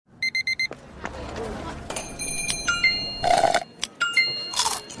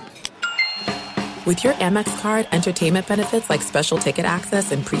With your Amex card, entertainment benefits like special ticket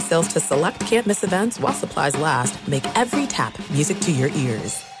access and pre-sales to select can't-miss events while supplies last make every tap music to your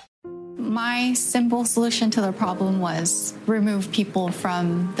ears. My simple solution to the problem was remove people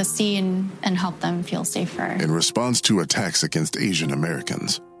from the scene and help them feel safer. In response to attacks against Asian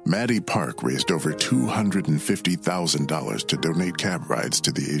Americans, Maddie Park raised over $250,000 to donate cab rides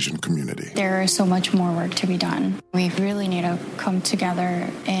to the Asian community. There is so much more work to be done. We really need to come together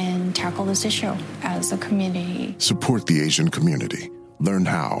and tackle this issue as a community. Support the Asian community. Learn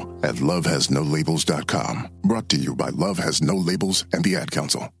how at lovehasnolabels.com. Brought to you by Love Has No Labels and the Ad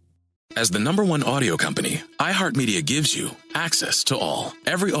Council. As the #1 audio company, iHeartMedia gives you access to all.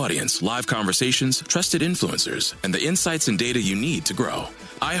 Every audience, live conversations, trusted influencers, and the insights and data you need to grow.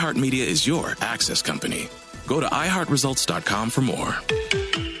 iHeartMedia is your access company. Go to iHeartResults.com for more.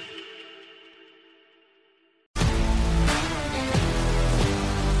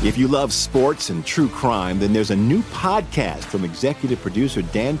 If you love sports and true crime, then there's a new podcast from executive producer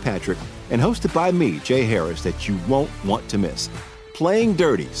Dan Patrick and hosted by me, Jay Harris, that you won't want to miss. Playing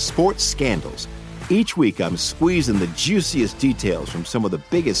Dirty: Sports Scandals. Each week, I'm squeezing the juiciest details from some of the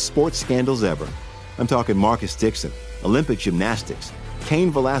biggest sports scandals ever. I'm talking Marcus Dixon, Olympic gymnastics, Cain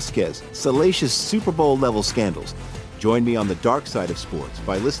Velasquez, salacious Super Bowl-level scandals. Join me on the dark side of sports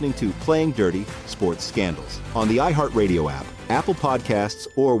by listening to Playing Dirty: Sports Scandals on the iHeartRadio app, Apple Podcasts,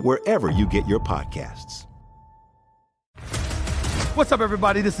 or wherever you get your podcasts. What's up,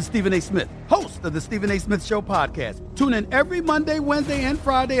 everybody? This is Stephen A. Smith, host of the Stephen A. Smith Show podcast. Tune in every Monday, Wednesday, and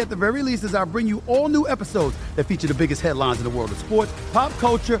Friday at the very least as I bring you all new episodes that feature the biggest headlines in the world of sports, pop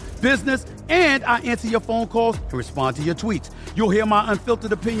culture, business, and I answer your phone calls and respond to your tweets. You'll hear my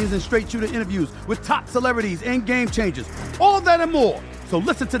unfiltered opinions and straight-shooter interviews with top celebrities and game changers. All that and more. So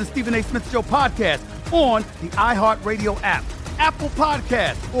listen to the Stephen A. Smith Show podcast on the iHeartRadio app, Apple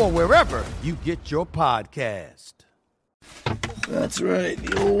Podcasts, or wherever you get your podcast. That's right,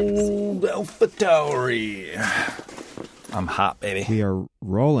 the old AlphaTauri. I'm hot, baby. We are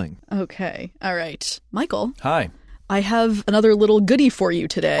rolling. Okay. All right. Michael. Hi. I have another little goodie for you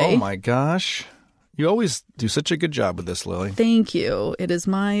today. Oh, my gosh. You always do such a good job with this, Lily. Thank you. It is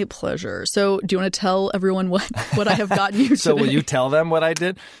my pleasure. So do you want to tell everyone what I have gotten you today? So will you tell them what I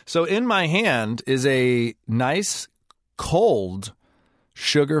did? So in my hand is a nice, cold,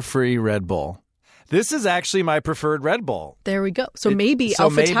 sugar-free Red Bull. This is actually my preferred Red Bull. There we go. So maybe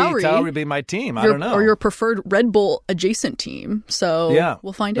AlphaTauri would be my team. I don't know. Or your preferred Red Bull adjacent team. So yeah,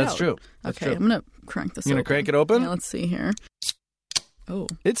 we'll find out. That's true. Okay, I'm going to crank this open. You going to crank it open? Yeah, let's see here. Oh.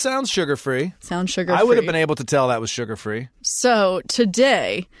 It sounds sugar-free. Sounds sugar-free. I would have been able to tell that was sugar-free. So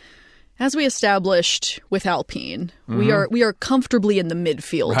today, as we established with Alpine, we are comfortably in the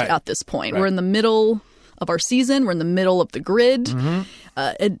midfield at this point. Right. We're in the middle of our season. We're in the middle of the grid.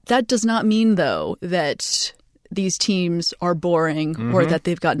 That does not mean, though, that these teams are boring or that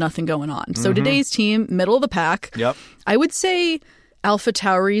they've got nothing going on. So today's team, middle of the pack. Yep. I would say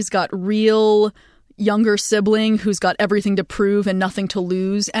AlphaTauri's got real younger sibling who's got everything to prove and nothing to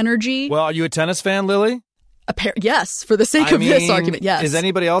lose energy. Well, are you a tennis fan, Lily? Yes, for the sake of this argument, yes. Is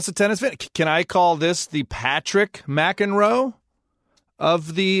anybody else a tennis fan? Can I call this the Patrick McEnroe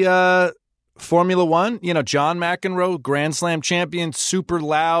of the Formula One? You know, John McEnroe, Grand Slam champion, super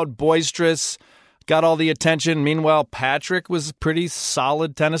loud, boisterous, got all the attention. Meanwhile, Patrick was a pretty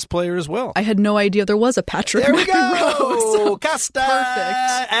solid tennis player as well. I had no idea there was a Patrick McEnroe. There we go. So Costa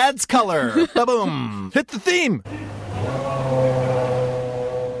perfect. Adds color. Ba-boom. Hit the theme.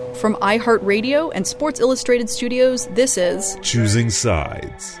 From iHeartRadio and Sports Illustrated Studios, this is Choosing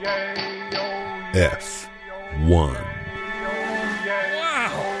Sides. F1.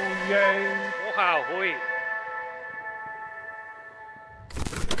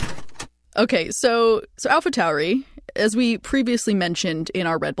 Okay, so AlphaTauri, as we previously mentioned in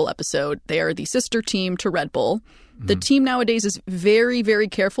our Red Bull episode, they are the sister team to Red Bull. The team nowadays is very, very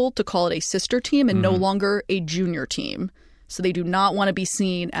careful to call it a sister team and no longer a junior team. So they do not want to be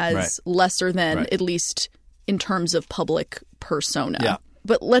seen as lesser than, at least in terms of public persona. Yeah.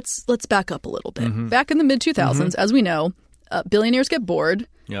 But let's back up a little bit. Back in the mid-2000s, as we know, billionaires get bored.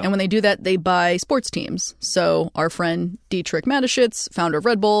 Yep. And when they do that, they buy sports teams. So our friend Dietrich Mateschitz, founder of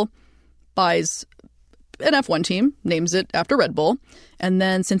Red Bull, buys an F1 team, names it after Red Bull. And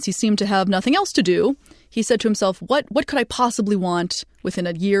then since he seemed to have nothing else to do, he said to himself, what could I possibly want within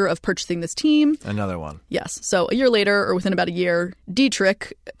a year of purchasing this team? Another one. Yes. So a year later, or within about a year,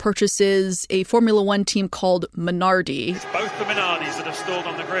 Dietrich purchases a Formula One team called Minardi. It's both the Minardis that have stalled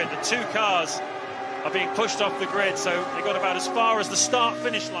on the grid. The two cars are being pushed off the grid, so they got about as far as the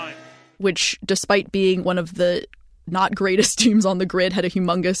start-finish line. Which, despite being one of the not greatest teams on the grid, had a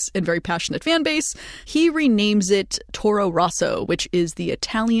humongous and very passionate fan base. He renames it Toro Rosso, which is the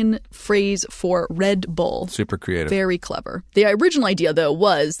Italian phrase for Red Bull. Super creative. Very clever. The original idea, though,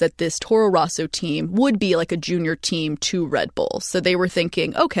 was that this Toro Rosso team would be like a junior team to Red Bull. So they were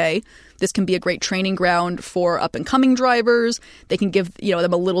thinking, okay, this can be a great training ground for up-and-coming drivers. They can give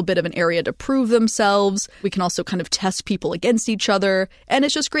them a little bit of an area to prove themselves. We can also kind of test people against each other. And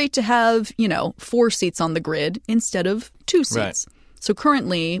it's just great to have, 4 seats on the grid instead of 2 seats. Right. So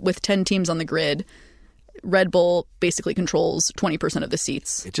currently, with 10 teams on the grid, Red Bull basically controls 20% of the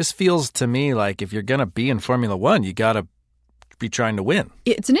seats. It just feels to me like if you're going to be in Formula One, you got to be trying to win.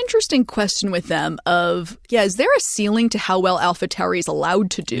 It's an interesting question with them of, is there a ceiling to how well AlphaTauri is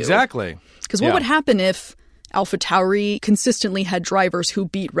allowed to do? Exactly. Because what would happen if AlphaTauri consistently had drivers who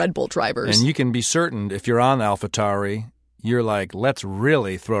beat Red Bull drivers? And you can be certain if you're on AlphaTauri, you're like, let's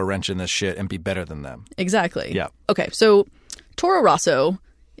really throw a wrench in this shit and be better than them. Exactly. Yeah. Okay, so Toro Rosso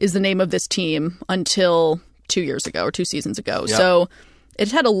is the name of this team until 2 years ago or 2 seasons ago. Yep. So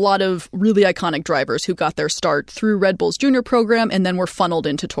it had a lot of really iconic drivers who got their start through Red Bull's junior program and then were funneled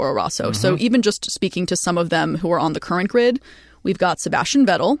into Toro Rosso. Mm-hmm. So even just speaking to some of them who are on the current grid, we've got Sebastian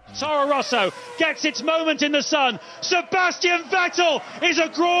Vettel. Toro Rosso gets its moment in the sun. Sebastian Vettel is a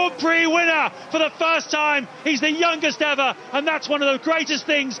Grand Prix winner for the first time. He's the youngest ever, and that's one of the greatest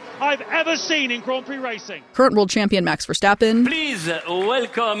things I've ever seen in Grand Prix racing. Current world champion Max Verstappen. Please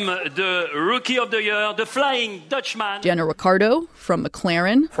welcome the Rookie of the Year, the Flying Dutchman. Daniel Ricciardo from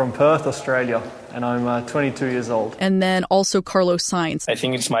McLaren. From Perth, Australia, and I'm 22 years old. And then also Carlos Sainz. I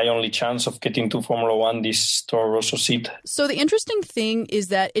think it's my only chance of getting to Formula One, this Toro Rosso seat. So the interesting thing is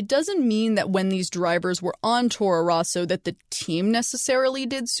that it doesn't mean that when these drivers were on Toro Rosso that the team necessarily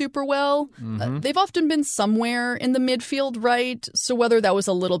did super well. Mm-hmm. They've often been somewhere in the midfield, right? So whether that was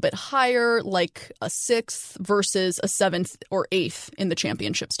a little bit higher, like a 6th versus a 7th or 8th in the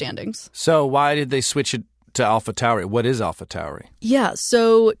championship standings. So why did they switch it to AlphaTauri? What is AlphaTauri? Yeah,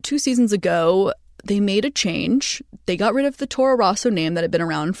 so 2 seasons ago, they made a change. They got rid of the Toro Rosso name that had been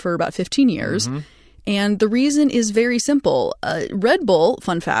around for about 15 years. Mm-hmm. And the reason is very simple. Red Bull,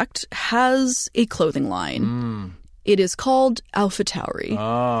 fun fact, has a clothing line. It is called AlphaTauri.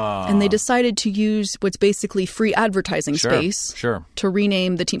 And they decided to use what's basically free advertising space to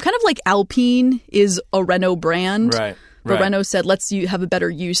rename the team. Kind of like Alpine is a Renault brand. Right. But Renault said, let's have a better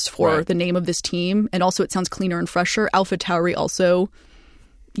use for the name of this team. And also it sounds cleaner and fresher. AlphaTauri also,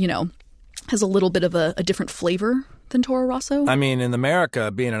 has a little bit of a different flavor than Toro Rosso. I mean, in America,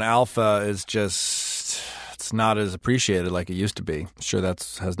 being an Alpha is just... it's not as appreciated like it used to be. Sure,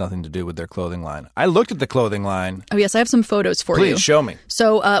 that has nothing to do with their clothing line. I looked at the clothing line. Oh, yes, I have some photos for you. Please, show me.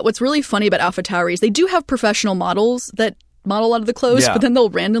 So what's really funny about AlphaTauri is they do have professional models that model a lot of the clothes, but then they'll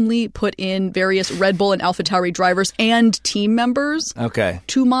randomly put in various Red Bull and AlphaTauri drivers and team members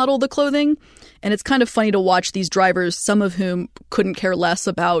to model the clothing. And it's kind of funny to watch these drivers, some of whom couldn't care less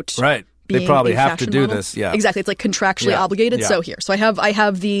about they probably have to do model. this. Yeah, exactly. It's like contractually obligated. Yeah. So here, I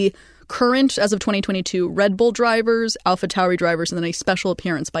have the current, as of 2022, Red Bull drivers, AlphaTauri drivers, and then a special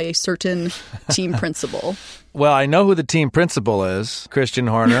appearance by a certain team principal. Well, I know who the team principal is, Christian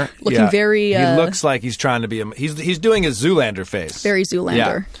Horner. Looking very... he looks like he's trying to be... He's doing his Zoolander face. Very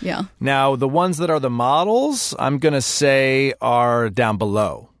Zoolander, yeah. Now, the ones that are the models, I'm going to say are down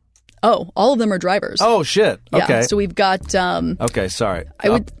below. Oh, all of them are drivers. Oh, shit. Okay. Yeah, so we've got... okay, sorry.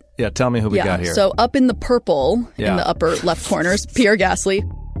 Yeah, tell me who we got here. So up in the purple, in the upper left corners, Pierre Gasly,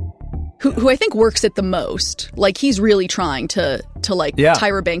 who I think works it the most. Like, he's really trying to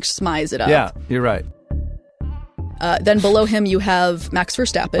Tyra Banks smize it up. Yeah, you're right. Then below him, you have Max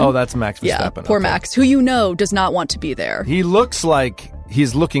Verstappen. Oh, that's Max Verstappen. Yeah, poor Max, who does not want to be there. He looks like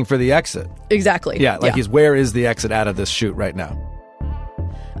he's looking for the exit. Exactly. Yeah, where is the exit out of this chute right now?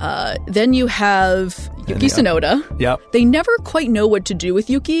 Then you have Yuki Tsunoda. Yep. They never quite know what to do with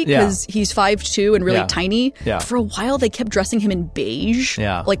Yuki because he's 5'2" and really tiny. Yeah. For a while, they kept dressing him in beige,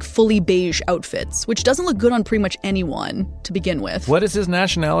 like fully beige outfits, which doesn't look good on pretty much anyone to begin with. What is his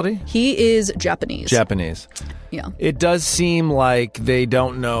nationality? He is Japanese. Japanese. Yeah. It does seem like they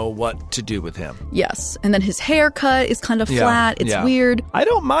don't know what to do with him. Yes. And then his haircut is kind of flat. It's weird. I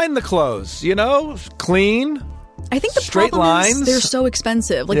don't mind the clothes, clean. I think the straight problem lines. is they're so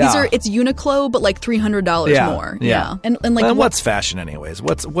expensive. Like it's Uniqlo, but like $300 more. Yeah. And what's fashion anyways?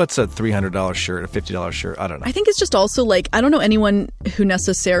 What's a $300 shirt, a $50 shirt? I don't know. I think it's just also like, I don't know anyone who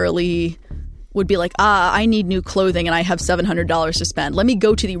necessarily would be like, I need new clothing and I have $700 to spend. Let me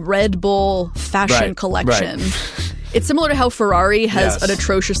go to the Red Bull fashion collection. Right. It's similar to how Ferrari has an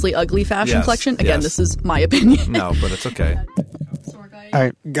atrociously ugly fashion collection. Again, this is my opinion. No, but it's okay. So our guy All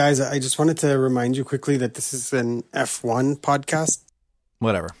right, guys, I just wanted to remind you quickly that this is an F1 podcast.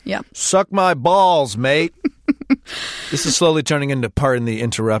 Whatever. Yeah. Suck my balls, mate. This is slowly turning into pardon the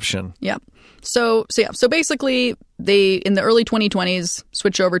interruption. Yeah. So basically, they, in the early 2020s,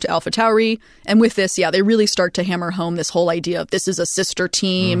 switch over to AlphaTauri. And with this, they really start to hammer home this whole idea of this is a sister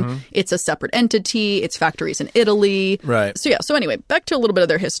team. Mm-hmm. It's a separate entity. It's factories in Italy. Right. So anyway, back to a little bit of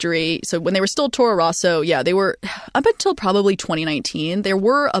their history. So when they were still Toro Rosso, they were, up until probably 2019, there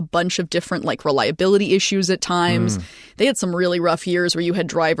were a bunch of different reliability issues at times. They had some really rough years where you had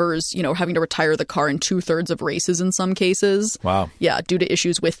drivers, having to retire the car in 2/3 of races in some cases. Wow. Yeah, due to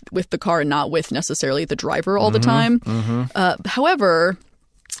issues with the car and not with necessarily the driver all the time. However,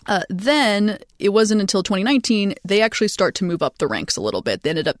 then it wasn't until 2019 they actually start to move up the ranks a little bit.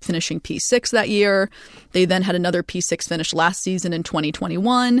 They ended up finishing P6 that year. They then had another P6 finish last season in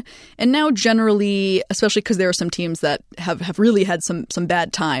 2021. And now generally, especially because there are some teams that have really had some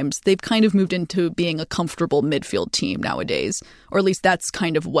bad times, they've kind of moved into being a comfortable midfield team nowadays. Or at least that's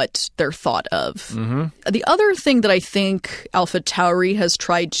kind of what they're thought of. Mm-hmm. The other thing that I think AlphaTauri has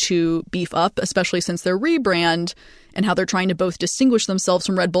tried to beef up, especially since their rebrand, and how they're trying to both distinguish themselves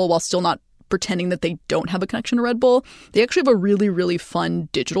from Red Bull while still not pretending that they don't have a connection to Red Bull. They actually have a really, really fun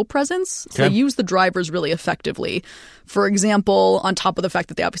digital presence. So they use the drivers really effectively. For example, on top of the fact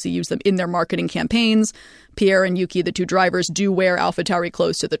that they obviously use them in their marketing campaigns, Pierre and Yuki, the two drivers, do wear AlphaTauri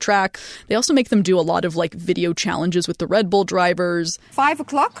clothes to the track. They also make them do a lot of video challenges with the Red Bull drivers. 5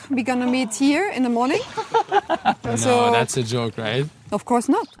 o'clock, we're going to meet here in the morning. No, that's a joke, right? Of course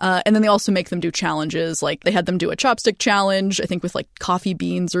not. And then they also make them do challenges. They had them do a chopstick challenge, I think with coffee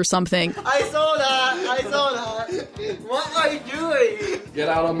beans or something. I saw that. What are you doing? Get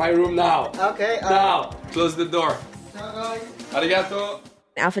out of my room now. Okay. Now. Close the door. Arigato.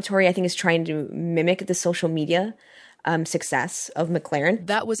 AlphaTauri, I think, is trying to mimic the social media success of McLaren.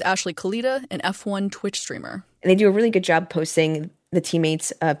 That was Ashley Kalita, an F1 Twitch streamer. And they do a really good job posting the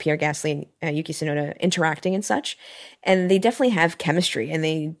teammates, Pierre Gasly and Yuki Tsunoda, interacting and such. And they definitely have chemistry, and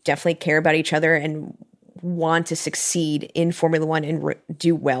they definitely care about each other and want to succeed in Formula One and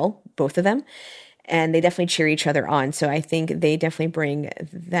do well, both of them. And they definitely cheer each other on. So I think they definitely bring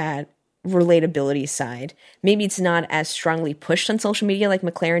that relatability side. Maybe it's not as strongly pushed on social media like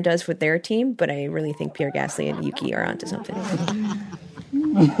McLaren does with their team, but I really think Pierre Gasly and Yuki are onto something.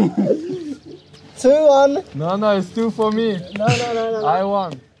 2-1. No, it's 2 for me. No. I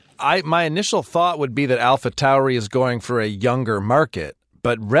won. My initial thought would be that AlphaTauri is going for a younger market,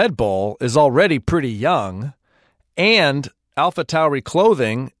 but Red Bull is already pretty young, and AlphaTauri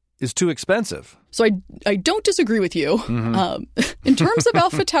clothing is too expensive. So I don't disagree with you. Mm-hmm. In terms of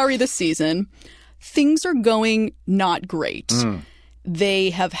AlphaTauri this season, things are going not great. They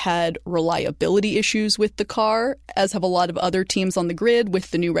have had reliability issues with the car, as have a lot of other teams on the grid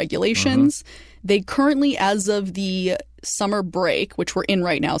with the new regulations. They currently, as of the summer break, which we're in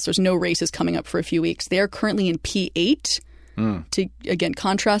right now, so there's no races coming up for a few weeks, they are currently in P8. To, again,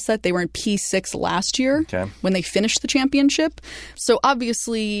 contrast that, they were in P6 last year when they finished the championship. So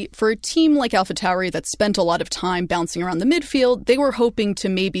obviously, for a team like AlphaTauri that spent a lot of time bouncing around the midfield, they were hoping to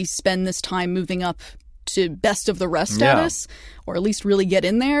maybe spend this time moving up to best of the rest status, or at least really get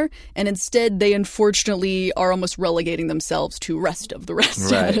in there. And instead, they unfortunately are almost relegating themselves to rest of the rest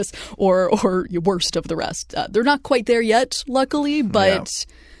status, or worst of the rest. They're not quite there yet, luckily, but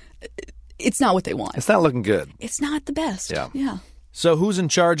it's not what they want. It's not looking good. It's not the best. Yeah. So who's in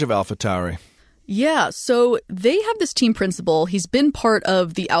charge of AlphaTauri? Yeah, so they have this team principal. He's been part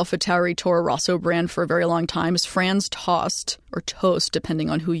of the AlphaTauri Toro Rosso brand for a very long time. It's Franz Tost, or Toast,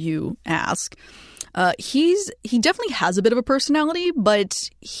 depending on who you ask. He definitely has a bit of a personality, but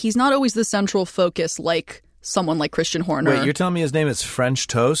he's not always the central focus like someone like Christian Horner. Wait, you're telling me his name is French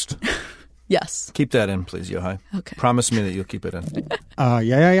Toast? Yes. Keep that in, please, Yohai. Okay. Promise me that you'll keep it in.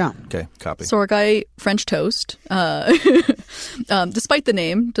 Yeah. Okay, copy. So our guy, French Toast, despite the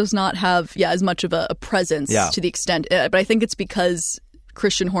name, does not have as much of a presence to the extent. But I think it's because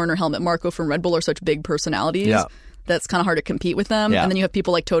Christian Horner, Helmut Marko from Red Bull are such big personalities. Yeah. That's kind of hard to compete with them. Yeah. And then you have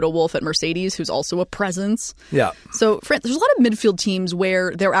people like Toto Wolff at Mercedes, who's also a presence. Yeah. So there's a lot of midfield teams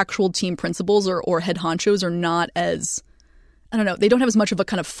where their actual team principals or head honchos are not as, I don't know, they don't have as much of a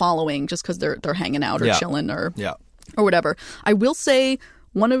kind of following just because they're hanging out or chilling or whatever. I will say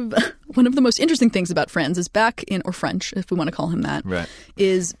one of the most interesting things about Franz is or French, if we want to call him that,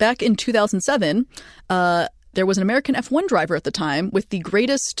 is back in 2007, there was an American F1 driver at the time with the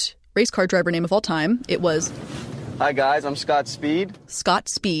greatest race car driver name of all time. It was Hi, guys. I'm Scott Speed. Scott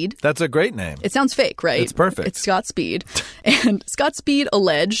Speed. That's a great name. It sounds fake, right? It's perfect. It's Scott Speed. And Scott Speed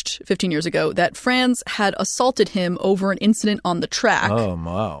alleged 15 years ago that Franz had assaulted him over an incident on the track. Oh,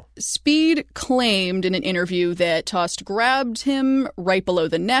 wow. Speed claimed in an interview that Tost grabbed him right below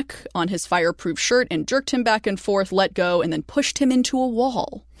the neck on his fireproof shirt and jerked him back and forth, let go, and then pushed him into a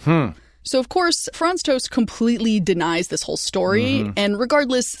wall. So, of course, Franz Tost completely denies this whole story. And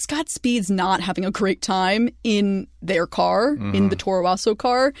regardless, Scott Speed's not having a great time in their car, in the Toro Rosso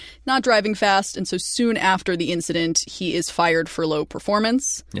car, not driving fast. And so soon after the incident, he is fired for low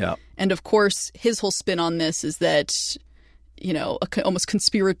performance. Yeah. And, of course, his whole spin on this is that, you know, almost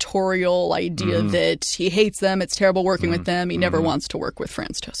conspiratorial idea that he hates them, it's terrible working with them, he never wants to work with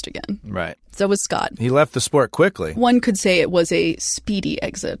Franz Tost again. Right. So was Scott. He left the sport quickly. One could say it was a speedy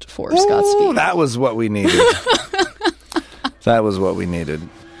exit for Scott Speed. That was what we needed. That was what we needed.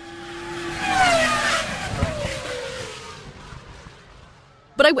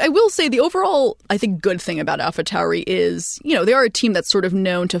 But I will say the overall, I think, good thing about AlphaTauri is, you know, they are a team that's sort of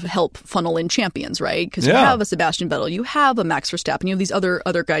known to help funnel in champions, right? Because you have a Sebastian Vettel, you have a Max Verstappen, you have these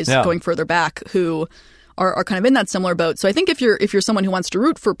other guys going further back who are kind of in that similar boat. So I think if you're someone who wants to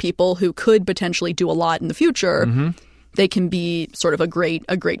root for people who could potentially do a lot in the future, they can be sort of a great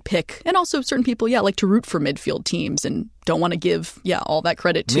pick. And also certain people, like to root for midfield teams and don't want to give, all that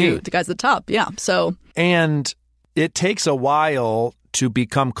credit to the guys at the top. Yeah. So. And it takes a while to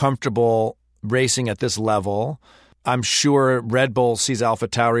become comfortable racing at this level. I'm sure Red Bull sees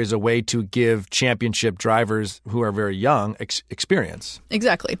AlphaTauri as a way to give championship drivers who are very young experience.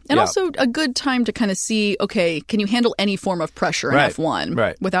 Exactly. And also a good time to kind of see, okay, can you handle any form of pressure in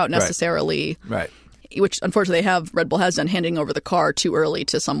F1 without necessarily, which unfortunately Red Bull has done, handing over the car too early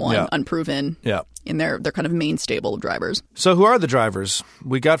to someone unproven in their kind of main stable of drivers. So who are the drivers?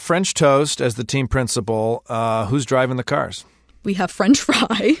 We got French Toast as the team principal. Who's driving the cars? We have French Fry,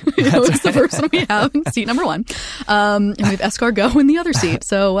 it's the person we have in seat number 1. And we have Escargot in the other seat.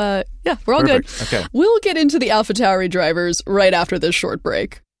 So, we're all good. Okay. We'll get into the AlphaTauri drivers right after this short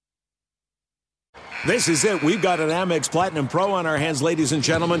break. This is it. We've got an Amex Platinum Pro on our hands, ladies and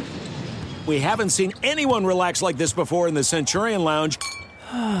gentlemen. We haven't seen anyone relax like this before in the Centurion Lounge.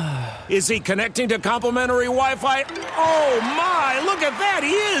 Is he connecting to complimentary Wi-Fi? Oh, my! Look at that!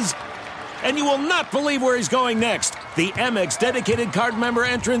 He is! And you will not believe where he's going next. The Amex dedicated card member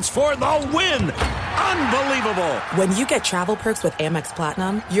entrance for the win. Unbelievable. When you get travel perks with Amex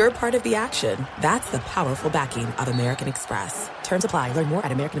Platinum, you're part of the action. That's the powerful backing of American Express. Terms apply. Learn more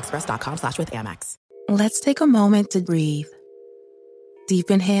at americanexpress.com/withAmex. Let's take a moment to breathe. Deep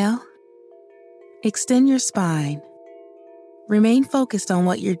inhale. Extend your spine. Remain focused on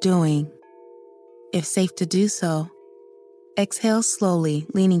what you're doing. If safe to do so, exhale slowly,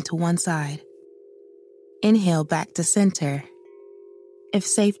 leaning to one side. Inhale back to center. If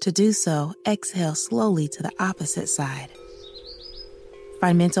safe to do so, exhale slowly to the opposite side.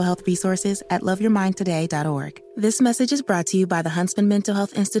 Find mental health resources at loveyourmindtoday.org. This message is brought to you by the Huntsman Mental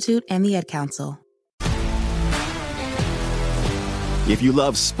Health Institute and the Ad Council. If you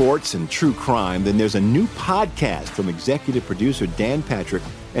love sports and true crime, then there's a new podcast from executive producer Dan Patrick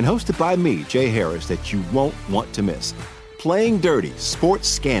and hosted by me, Jay Harris, that you won't want to miss. Playing Dirty: Sports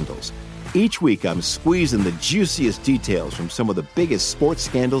Scandals. Each week, I'm squeezing the juiciest details from some of the biggest sports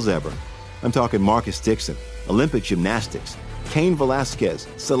scandals ever. I'm talking Marcus Dixon, Olympic gymnastics, Cain Velasquez,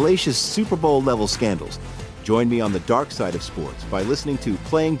 salacious Super Bowl-level scandals. Join me on the dark side of sports by listening to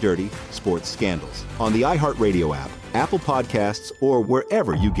Playing Dirty: Sports Scandals on the iHeartRadio app, Apple Podcasts, or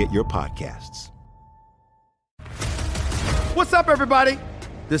wherever you get your podcasts. What's up, everybody?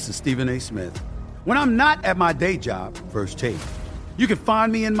 This is Stephen A. Smith. When I'm not at my day job, First Take, you can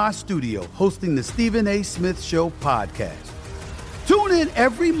find me in my studio hosting the Stephen A. Smith Show podcast. Tune in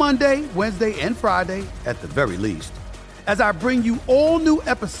every Monday, Wednesday, and Friday, at the very least, as I bring you all new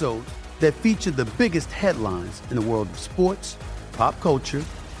episodes that feature the biggest headlines in the world of sports, pop culture,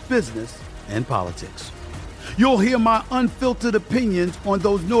 business, and politics. You'll hear my unfiltered opinions on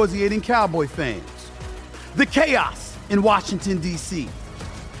those nauseating Cowboy fans, the chaos in Washington, D.C.,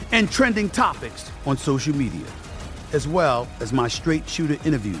 and trending topics on social media, as well as my straight shooter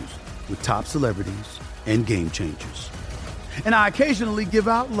interviews with top celebrities and game changers. And I occasionally give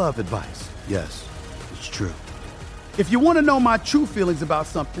out love advice. Yes, it's true. If you want to know my true feelings about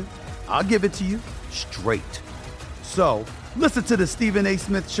something, I'll give it to you straight. So listen to the Stephen A.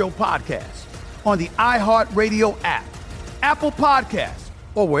 Smith Show podcast on the iHeartRadio app, Apple Podcasts,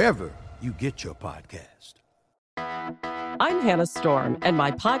 or wherever you get your podcast. I'm Hannah Storm, and my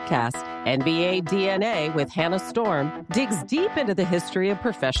podcast, NBA DNA with Hannah Storm, digs deep into the history of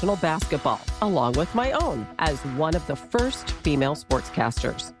professional basketball, along with my own, as one of the first female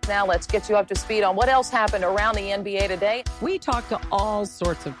sportscasters. Now let's get you up to speed on what else happened around the NBA today. We talk to all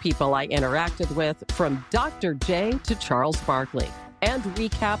sorts of people I interacted with, from Dr. J to Charles Barkley, and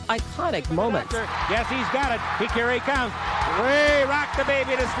recap iconic moments. Yes, he's got it. Here he comes. Way rock the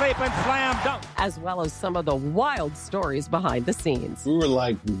baby to sleep and slam dunk. As well as some of the wild stories behind the scenes. We were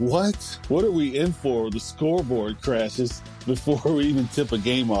like, what? What are we in for? The scoreboard crashes before we even tip a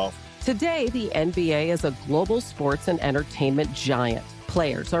game off. Today, the NBA is a global sports and entertainment giant.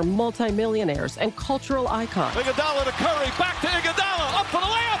 Players are multimillionaires and cultural icons. Iguodala to Curry, back to Iguodala, up for the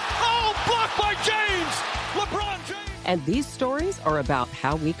layup. Oh, blocked by James. LeBron James. And these stories are about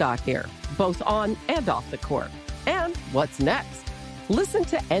how we got here, both on and off the court. And what's next? Listen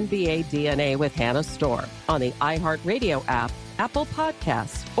to NBA DNA with Hannah Storm on the iHeartRadio app, Apple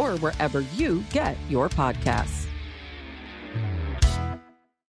Podcasts, or wherever you get your podcasts.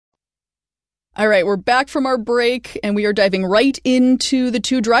 All right, we're back from our break, and we are diving right into the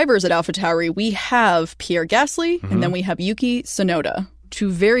two drivers at AlphaTauri. We have Pierre Gasly, and then we have Yuki Tsunoda. Two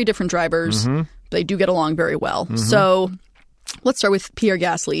very different drivers. They do get along very well. So let's start with Pierre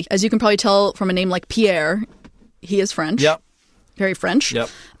Gasly. As you can probably tell from a name like Pierre, he is French. Yep. Very French. Yep.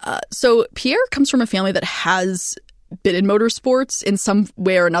 So Pierre comes from a family that has been in motorsports in some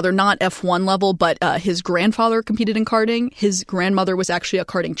way or another, not F1 level, but his grandfather competed in karting. His grandmother was actually a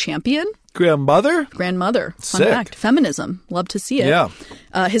karting champion. Grandmother? Grandmother. Fun Sick. fact. Feminism. Love to see it. Yeah.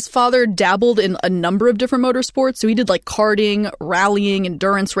 His father dabbled in a number of different motorsports. So he did like karting, rallying,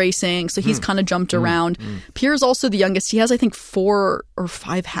 endurance racing. So he's kind of jumped around. Pierre's also the youngest. He has, I think, 4 or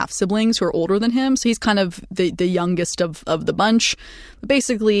 5 half siblings who are older than him. So he's kind of the youngest of the bunch.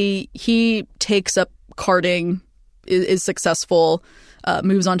 Basically, he takes up karting, is successful,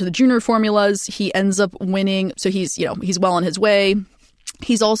 moves on to the junior formulas. He ends up winning. So he's well on his way.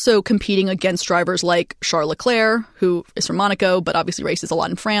 He's also competing against drivers like Charles Leclerc, who is from Monaco, but obviously races a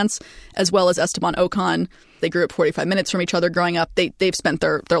lot in France, as well as Esteban Ocon. They grew up 45 minutes from each other growing up. They've spent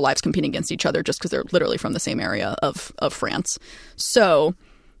their lives competing against each other just because they're literally from the same area of France. So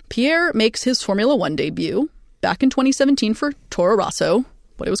Pierre makes his Formula One debut back in 2017 for Toro Rosso,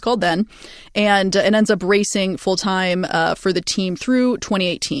 what it was called then, and ends up racing full-time for the team through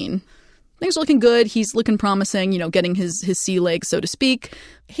 2018. Things are looking good. He's looking promising, getting his sea legs, so to speak.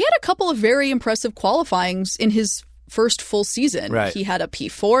 He had a couple of very impressive qualifyings in his first full season. Right. He had a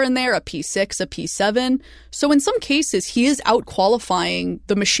P4 in there, a P6, a P7. So in some cases, he is out-qualifying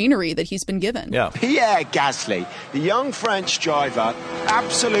the machinery that he's been given. Yeah. Pierre Gasly, the young French driver,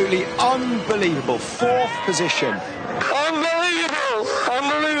 absolutely unbelievable. 4th position. Unbelievable.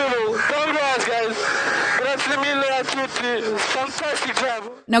 Congrats, guys. Fantastic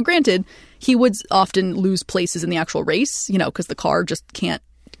driver. Now, granted, he would often lose places in the actual race, because the car just can't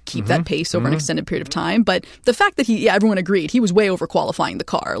keep that pace over an extended period of time. But the fact that everyone agreed, he was way over qualifying the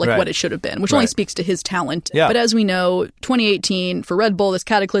car, like what it should have been, which only speaks to his talent. Yeah. But as we know, 2018 for Red Bull, this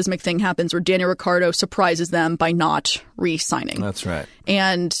cataclysmic thing happens where Daniel Ricciardo surprises them by not re-signing. That's right.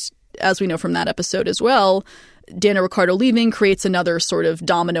 And as we know from that episode as well, Daniel Ricciardo leaving creates another sort of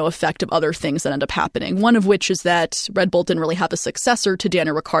domino effect of other things that end up happening. One of which is that Red Bull didn't really have a successor to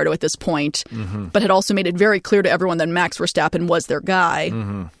Daniel Ricciardo at this point, but had also made it very clear to everyone that Max Verstappen was their guy.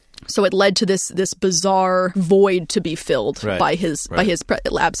 So it led to this bizarre void to be filled by his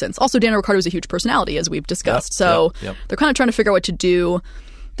absence. Also, Daniel Ricciardo is a huge personality, as we've discussed. They're kind of trying to figure out what to do.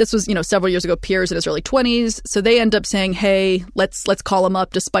 This was, several years ago. Pierre's in his early 20s. So they end up saying, hey, let's call him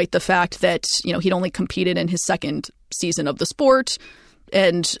up, despite the fact that, he'd only competed in his second season of the sport.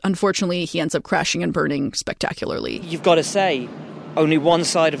 And unfortunately, he ends up crashing and burning spectacularly. You've got to say, only one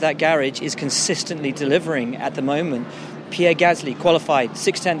side of that garage is consistently delivering at the moment. Pierre Gasly qualified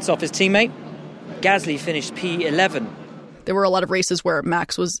 0.6 off his teammate. Gasly finished P11. There were a lot of races where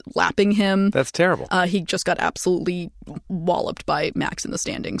Max was lapping him. That's terrible. He just got absolutely walloped by Max in the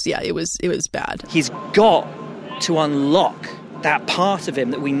standings. Yeah, it was bad. He's got to unlock that part of him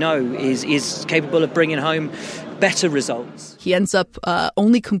that we know is capable of bringing home better results. He ends up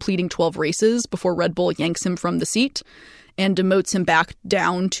only completing 12 races before Red Bull yanks him from the seat and demotes him back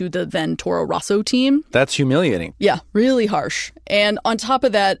down to the then Toro Rosso team. That's humiliating. Yeah, really harsh. And on top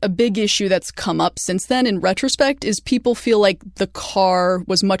of that, a big issue that's come up since then in retrospect is people feel like the car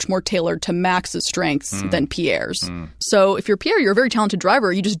was much more tailored to Max's strengths than Pierre's. So if you're Pierre, you're a very talented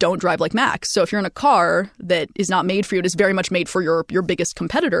driver. You just don't drive like Max. So if you're in a car that is not made for you, it is very much made for your biggest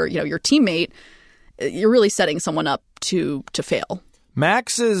competitor, your teammate, you're really setting someone up to fail.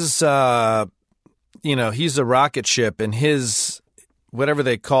 Max's he's a rocket ship, and his, whatever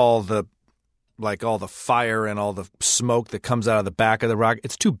they call the, like all the fire and all the smoke that comes out of the back of the rocket,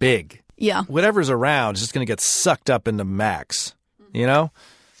 it's too big. Yeah. Whatever's around is just going to get sucked up into Max,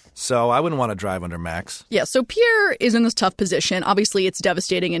 So I wouldn't want to drive under Max. Yeah, so Pierre is in this tough position. Obviously, it's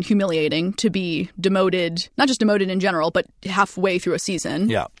devastating and humiliating to be demoted, not just demoted in general, but halfway through a season.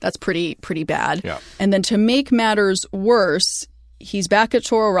 Yeah. That's pretty bad. Yeah. And then to make matters worse, he's back at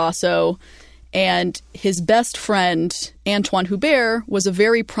Toro Rosso, and his best friend, Antoine Hubert, was a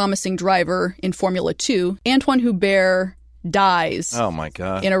very promising driver in Formula 2. Antoine Hubert dies Oh, my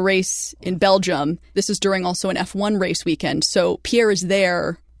God. in a race in Belgium. This is during also an F1 race weekend. So Pierre is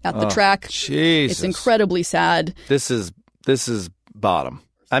there at the track. Jesus. It's incredibly sad. This is bottom.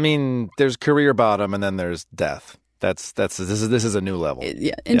 I mean, there's career bottom, and then there's death. This is a new level.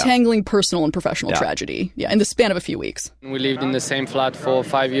 Entangling personal and professional tragedy. Yeah, in the span of a few weeks. We lived in the same flat for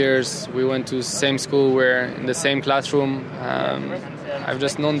 5 years. We went to the same school. We're in the same classroom. I've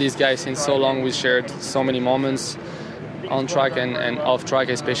just known these guys since so long. We shared so many moments on track and off track,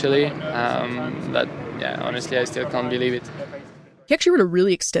 especially. Honestly, I still can't believe it. He actually wrote a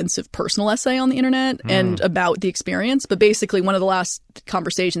really extensive personal essay on the internet and about the experience. But basically, one of the last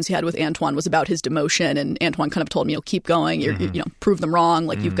conversations he had with Antoine was about his demotion. And Antoine kind of told him, keep going. You prove them wrong.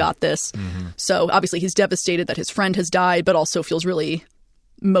 Like, you've got this. So obviously, he's devastated that his friend has died, but also feels really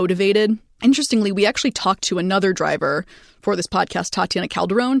motivated. Interestingly, we actually talked to another driver for this podcast, Tatiana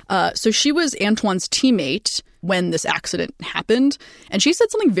Calderon. So she was Antoine's teammate when this accident happened. And she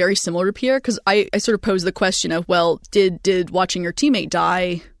said something very similar to Pierre, because I sort of posed the question of, well, did watching your teammate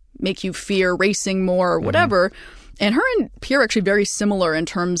die make you fear racing more or whatever? And her and Pierre are actually very similar in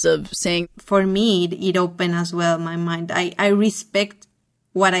terms of saying... For me, it opened as well my mind. I respect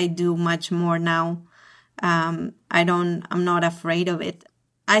what I do much more now. I'm not afraid of it.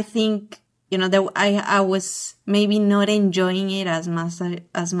 I think, that I was maybe not enjoying it as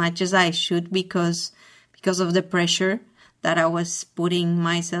much as I should because of the pressure that I was putting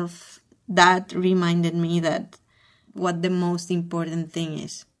myself. That reminded me that what the most important thing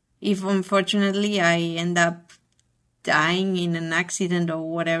is. If unfortunately I end up dying in an accident or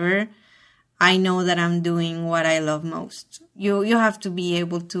whatever, I know that I'm doing what I love most. You have to be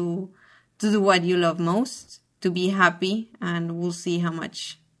able to do what you love most, to be happy, and we'll see how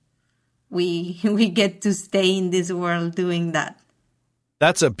much we get to stay in this world doing that.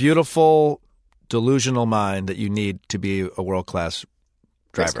 That's a beautiful, delusional mind that you need to be a world-class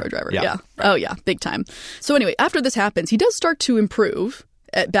driver. Race car driver, yeah. Oh, yeah, big time. So anyway, after this happens, he does start to improve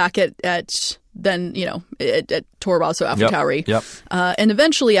back at Toro Rosso AlphaTauri. Yep. And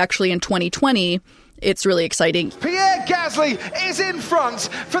eventually, actually, in 2020, it's really exciting. Pierre Gasly is in front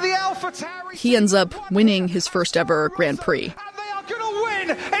for the AlphaTauri. He ends up winning his first ever Grand Prix.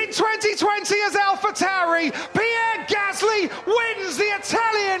 In 2020 as AlphaTauri, Pierre Gasly wins the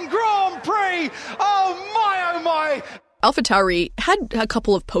Italian Grand Prix. Oh my. AlphaTauri had a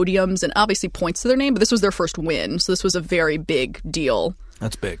couple of podiums and obviously points to their name, but this was their first win, so this was a very big deal.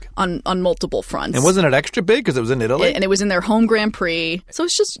 That's big. On multiple fronts. And wasn't it extra big because it was in Italy? And it was in their home Grand Prix. So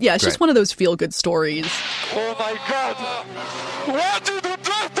it's just, it's just one of those feel-good stories. Oh my God. What did you do?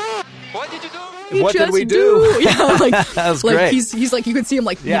 What did you do? What did we do? Yeah, that was great. He's like, you could see him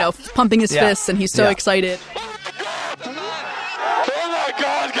pumping his fists, and he's so excited. Oh my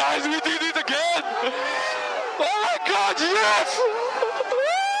God, guys, we did it again. Oh my God, yes.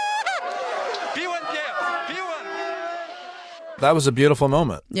 P1, Pierre, P1. That was a beautiful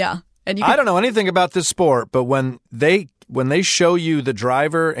moment. Yeah. And I don't know anything about this sport, but when they show you the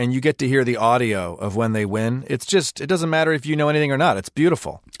driver and you get to hear the audio of when they win, it doesn't matter if you know anything or not. It's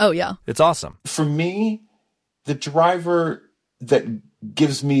beautiful. Oh, yeah. It's awesome. For me, the driver that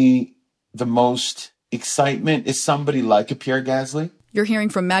gives me the most excitement is somebody like a Pierre Gasly. You're hearing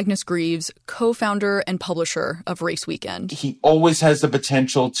from Magnus Greaves, co-founder and publisher of Race Weekend. He always has the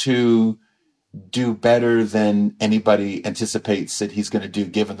potential to do better than anybody anticipates that he's going to do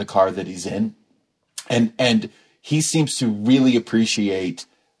given the car that he's in. And he seems to really appreciate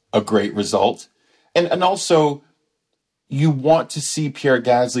a great result. And also, you want to see Pierre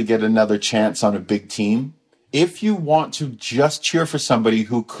Gasly get another chance on a big team. If you want to just cheer for somebody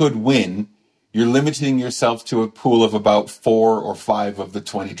who could win, you're limiting yourself to a pool of about 4 or 5 of the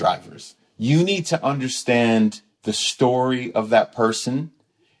 20 drivers. You need to understand the story of that person.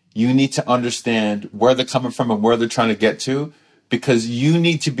 You need to understand where they're coming from and where they're trying to get to, because you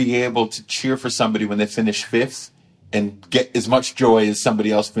need to be able to cheer for somebody when they finish 5th and get as much joy as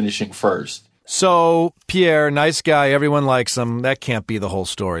somebody else finishing 1st. So, Pierre, nice guy, everyone likes him. That can't be the whole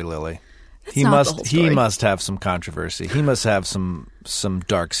story, Lily. He must have some controversy. He must have some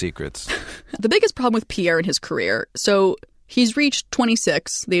dark secrets. The biggest problem with Pierre in his career, so he's reached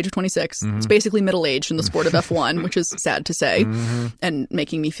 26, the age of 26. Mm-hmm. It's basically middle-aged in the sport of F1, which is sad to say, and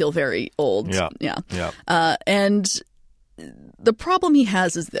making me feel very old. Yeah. And the problem he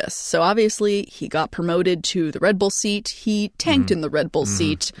has is this. So obviously he got promoted to the Red Bull seat. He tanked in the Red Bull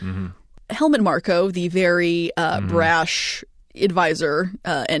seat. Helmut Marko, the very brash advisor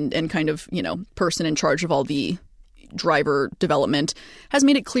and kind of, person in charge of all the driver development, has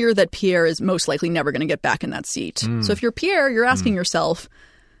made it clear that Pierre is most likely never going to get back in that seat. So if you're Pierre, you're asking yourself,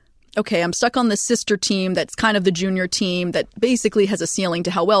 okay, I'm stuck on this sister team that's kind of the junior team that basically has a ceiling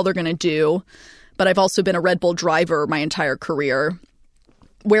to how well they're going to do, but I've also been a Red Bull driver my entire career.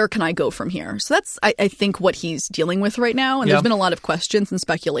 Where can I go from here? So that's, I think, what he's dealing with right now. And there's been a lot of questions and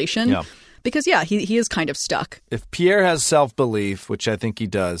speculation. Yeah. Because, he is kind of stuck. If Pierre has self-belief, which I think he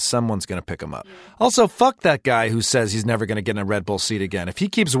does, someone's going to pick him up. Also, fuck that guy who says he's never going to get in a Red Bull seat again. If he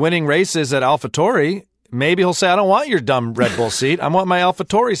keeps winning races at AlphaTauri, maybe he'll say, I don't want your dumb Red Bull seat. I want my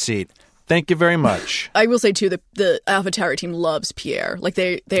AlphaTauri seat. Thank you very much. I will say, too, the AlphaTauri team loves Pierre. Like,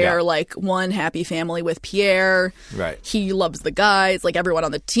 they are like one happy family with Pierre. Right. He loves the guys, like everyone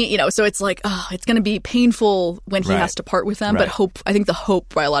on the team. So it's like, it's going to be painful when he has to part with them. Right. But I think the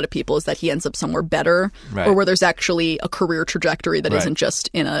hope by a lot of people is that he ends up somewhere better, or where there's actually a career trajectory that isn't just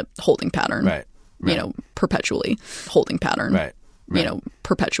in a holding pattern. Right. Perpetually holding pattern. Right.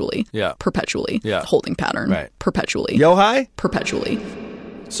 Perpetually. Yeah. Perpetually. Yeah. Holding pattern. Right. Perpetually. Yohai? Perpetually.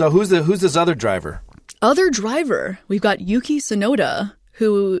 So who's this other driver? Other driver, we've got Yuki Tsunoda,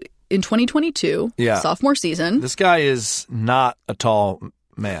 who in 2022, sophomore season. This guy is not a tall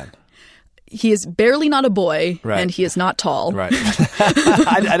man. He is barely not a boy, and he is not tall. Right.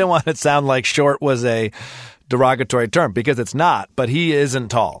 I don't want it to sound like short was a derogatory term, because it's not, but he isn't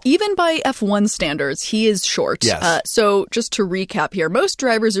tall. Even by F1 standards, he is short. Yes. So just to recap here, most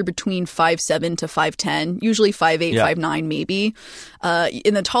drivers are between 5'7" to 5'10", usually 5'8", 5'9", maybe.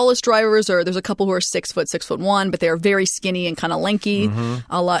 In the tallest drivers, there's a couple who are 6 foot, 6'1", but they are very skinny and kind of lanky,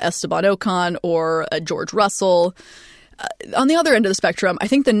 a la Esteban Ocon or George Russell. On the other end of the spectrum, I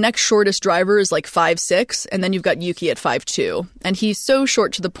think the next shortest driver is like 5'6", and then you've got Yuki at 5'2". And he's so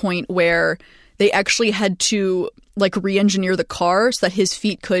short to the point where they actually had to re-engineer the car so that his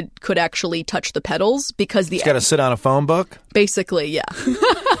feet could actually touch the pedals, because he's got to sit on a phone book. Basically, yeah.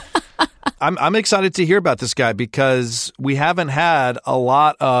 I'm excited to hear about this guy because we haven't had a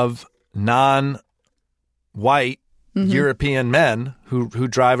lot of non-white European men who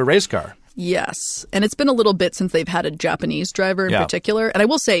drive a race car. Yes. And it's been a little bit since they've had a Japanese driver in particular. And I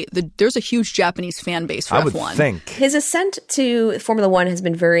will say there's a huge Japanese fan base for F1. I would think. His ascent to Formula One has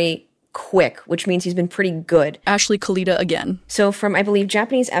been very quick, which means he's been pretty good. Ashley Kalita again. So from, I believe,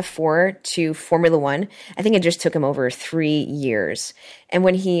 Japanese F4 to Formula One, I think it just took him over 3 years. And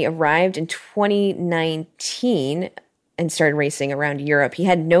when he arrived in 2019 and started racing around Europe, he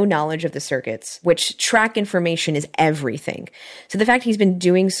had no knowledge of the circuits, which track information is everything. So the fact he's been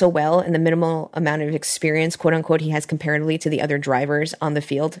doing so well and the minimal amount of experience, quote unquote, he has comparatively to the other drivers on the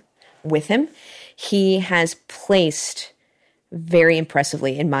field with him, he has placed very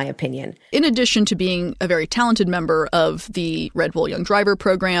impressively, in my opinion. In addition to being a very talented member of the Red Bull Young Driver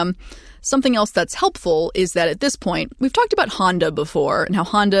program, something else that's helpful is that at this point, we've talked about Honda before, and how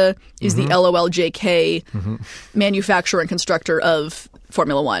Honda is the LOLJK manufacturer and constructor of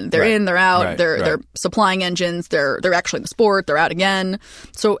Formula One. They're in, they're out, they're supplying engines, they're actually in the sport, they're out again.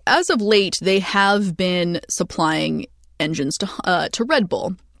 So as of late, they have been supplying engines to Red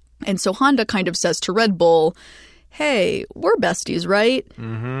Bull. And so Honda kind of says to Red Bull, hey, we're besties, right?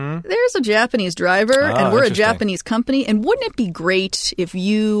 There's a Japanese driver, and we're a Japanese company, and wouldn't it be great if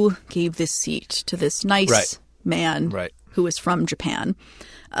you gave this seat to this nice man who is from Japan?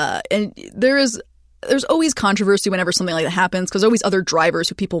 And there's always controversy whenever something like that happens, because there's always other drivers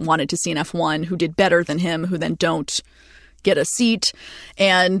who people wanted to see in F1 who did better than him, who then don't get a seat.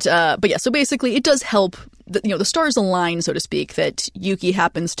 And but yeah, so basically it does help. The stars align, so to speak, that Yuki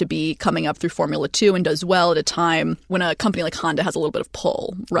happens to be coming up through Formula 2 and does well at a time when a company like Honda has a little bit of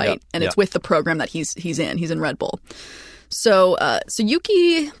pull, right? Yep, and it's with the program that he's in. He's in Red Bull. So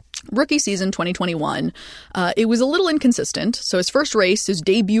Yuki, rookie season 2021, it was a little inconsistent. So his first race, his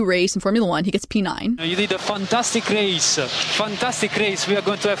debut race in Formula 1, he gets P9. You did a fantastic race. Fantastic race. We are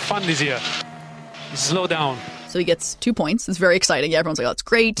going to have fun this year. Slow down. So he gets 2 points. It's very exciting. Yeah, everyone's like, oh, that's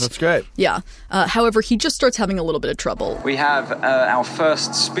great. That's great. Yeah. However, he just starts having a little bit of trouble. We have our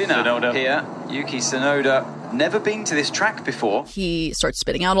first spinner here, Yuki Tsunoda. Never been to this track before. He starts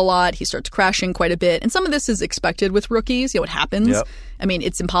spitting out a lot. He starts crashing quite a bit. And some of this is expected with rookies. It happens. Yep. I mean,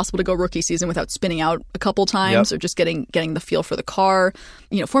 it's impossible to go rookie season without spinning out a couple times or just getting the feel for the car.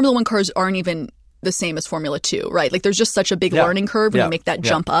 Formula One cars aren't even the same as Formula 2, right? Like there's just such a big learning curve when you make that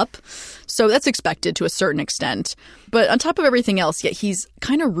jump up. So that's expected to a certain extent. But on top of everything else, he's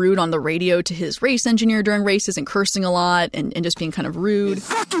kind of rude on the radio to his race engineer during races and cursing a lot and just being kind of rude.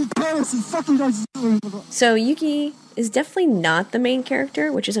 So Yuki is definitely not the main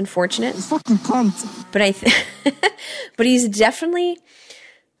character, which is unfortunate. But but he's definitely...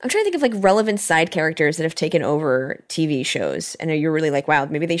 I'm trying to think of like relevant side characters that have taken over TV shows, and you're really like, wow,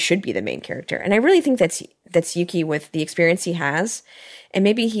 maybe they should be the main character. And I really think that's Yuki with the experience he has, and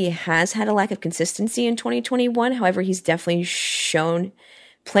maybe he has had a lack of consistency in 2021. However, he's definitely shown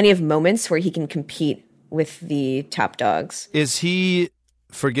plenty of moments where he can compete with the top dogs. Is he?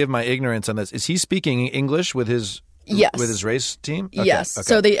 Forgive my ignorance on this. Is he speaking English with his? Yes. With his race team? Okay. Yes. Okay.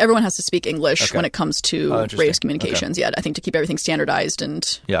 So everyone has to speak English when it comes to race communications. Okay. Yeah, I think to keep everything standardized and,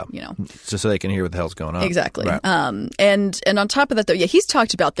 Just so they can hear what the hell's going on. Exactly. Right. And on top of that, though, he's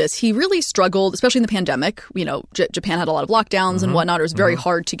talked about this. He really struggled, especially in the pandemic. Japan had a lot of lockdowns and whatnot. It was very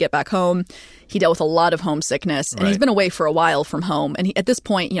hard to get back home. He dealt with a lot of homesickness, and he's been away for a while from home. And at this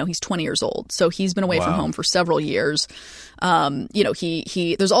point, he's 20 years old. So he's been away from home for several years.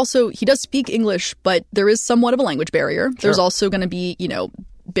 He does speak English, but there is somewhat of a language barrier. Sure. There's also going to be,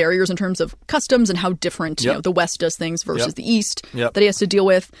 barriers in terms of customs and how different, the West does things versus the East that he has to deal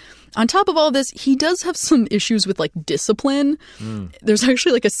with. On top of all this, he does have some issues with like discipline. There's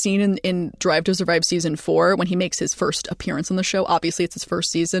actually like a scene in Drive to Survive season 4 when he makes his first appearance on the show. Obviously, it's his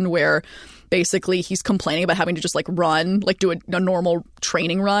first season where basically he's complaining about having to just like run, like do a normal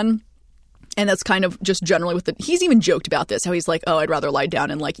training run. And that's kind of just generally he's even joked about this, how he's like, oh, I'd rather lie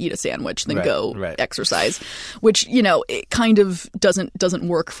down and like eat a sandwich than go exercise, which, it kind of doesn't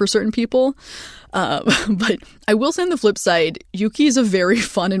work for certain people. But I will say on the flip side, Yuki is a very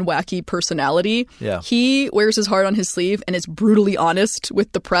fun and wacky personality. Yeah. He wears his heart on his sleeve and is brutally honest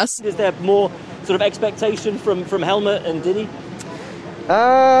with the press. Is there more sort of expectation from Helmut and Diddy?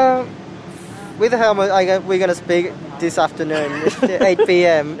 With Helmut, we're going to speak this afternoon at 8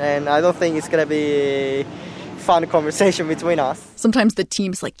 p.m. and I don't think it's going to be a fun conversation between us. Sometimes the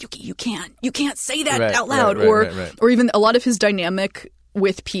team's like, Yuki, you can't say that out loud. Or even a lot of his dynamic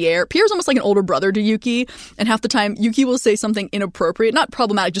with Pierre. Pierre's almost like an older brother to Yuki, and half the time Yuki will say something inappropriate, not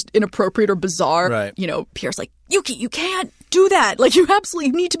problematic, just inappropriate or bizarre. Right. Pierre's like, Yuki, you can't do that. Like, you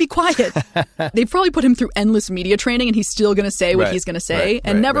absolutely need to be quiet. They've probably put him through endless media training, and he's still going to say what he's going to say,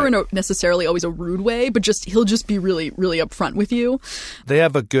 and never in a necessarily always a rude way, but he'll just be really, really upfront with you. They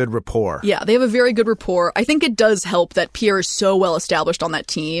have a good rapport. Yeah, they have a very good rapport. I think it does help that Pierre is so well established on that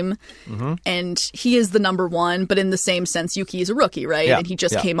team, and he is the number one, but in the same sense, Yuki is a rookie, right? Yeah. And he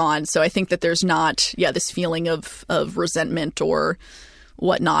just came on, so I think that there's not, this feeling of resentment or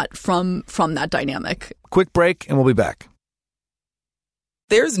whatnot from that dynamic. Quick break, and we'll be back.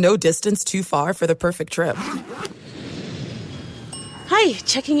 There's no distance too far for the perfect trip. Hi,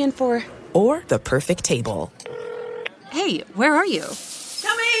 checking in for... Or the perfect table. Hey, where are you?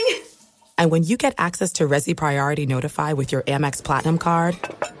 Coming! And when you get access to Resi Priority Notify with your Amex Platinum card...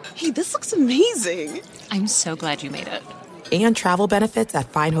 Hey, this looks amazing. I'm so glad you made it. And travel benefits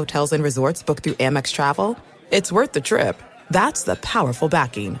at fine hotels and resorts booked through Amex Travel, it's worth the trip. That's the powerful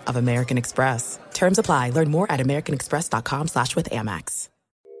backing of American Express. Terms apply. Learn more at americanexpress.com/withAmex.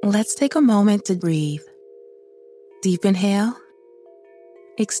 Let's take a moment to breathe. Deep inhale.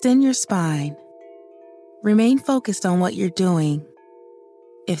 Extend your spine. Remain focused on what you're doing.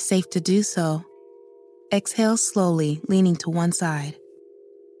 If safe to do so, exhale slowly, leaning to one side.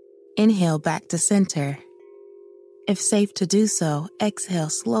 Inhale back to center. If safe to do so, exhale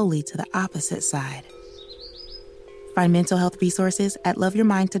slowly to the opposite side. Find mental health resources at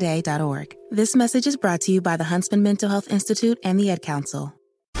loveyourmindtoday.org. This message is brought to you by the Huntsman Mental Health Institute and the Ad Council.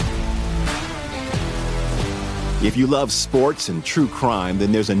 If you love sports and true crime,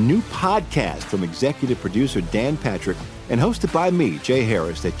 then there's a new podcast from executive producer Dan Patrick and hosted by me, Jay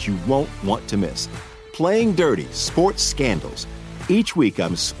Harris, that you won't want to miss. Playing Dirty: Sports Scandals. Each week,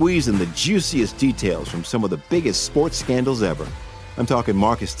 I'm squeezing the juiciest details from some of the biggest sports scandals ever. I'm talking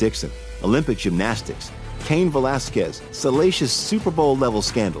Marcus Dixon, Olympic gymnastics, Cain Velasquez, salacious Super Bowl-level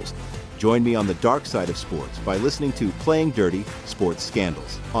scandals. Join me on the dark side of sports by listening to Playing Dirty: Sports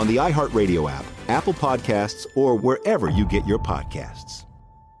Scandals on the iHeartRadio app, Apple Podcasts, or wherever you get your podcasts.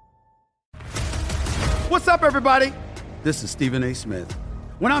 What's up, everybody? This is Stephen A. Smith.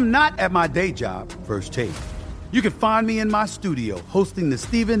 When I'm not at my day job, First Take, you can find me in my studio hosting the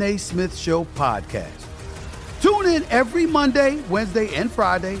Stephen A. Smith Show podcast. Tune in every Monday, Wednesday, and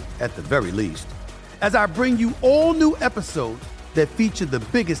Friday, at the very least, as I bring you all new episodes that feature the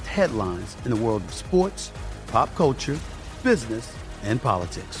biggest headlines in the world of sports, pop culture, business, and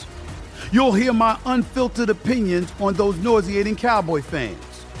politics. You'll hear my unfiltered opinions on those nauseating Cowboy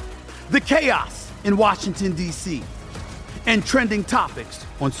fans, the chaos in Washington, D.C., and trending topics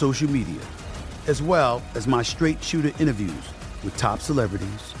on social media, as well as my straight shooter interviews with top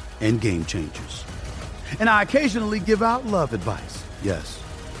celebrities and game changers. And I occasionally give out love advice. Yes,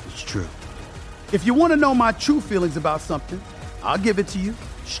 it's true. If you want to know my true feelings about something, I'll give it to you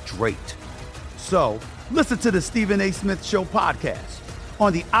straight. So listen to the Stephen A. Smith Show podcast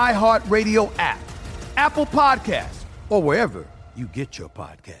on the iHeartRadio app, Apple Podcasts, or wherever you get your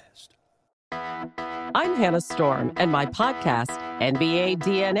podcast. I'm Hannah Storm, and my podcast, NBA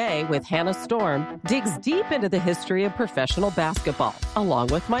DNA with Hannah Storm, digs deep into the history of professional basketball, along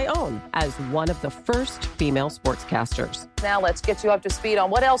with my own, as one of the first female sportscasters. Now let's get you up to speed on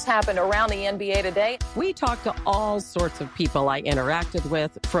what else happened around the NBA today. We talk to all sorts of people I interacted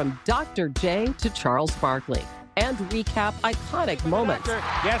with, from Dr. J to Charles Barkley, and recap iconic moments.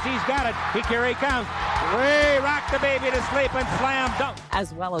 Yes, he's got it. Here he comes. Way rock the baby to sleep and slam dunk.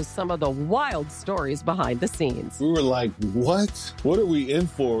 As well as some of the wild stories behind the scenes. We were like, what? What are we in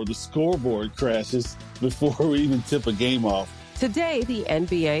for? The scoreboard crashes before we even tip a game off. Today, the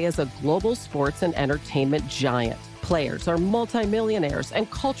NBA is a global sports and entertainment giant. Players are multimillionaires and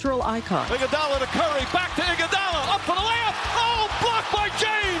cultural icons. Iguodala to Curry, back to Iguodala, up for the layup. Oh, blocked by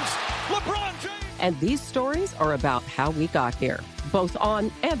James. LeBron James. And these stories are about how we got here, both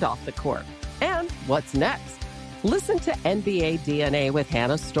on and off the court. And what's next? Listen to NBA DNA with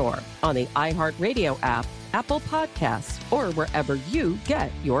Hannah Storm on the iHeartRadio app, Apple Podcasts, or wherever you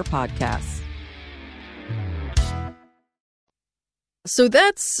get your podcasts. So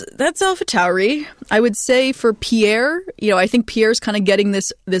that's AlphaTauri. I would say for Pierre, I think Pierre's kind of getting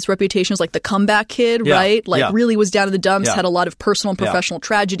this reputation as like the comeback kid, right? Like really was down in the dumps, had a lot of personal and professional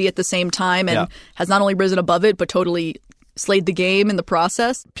tragedy at the same time, and has not only risen above it, but totally slayed the game in the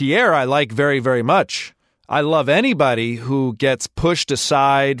process. Pierre, I like very, very much. I love anybody who gets pushed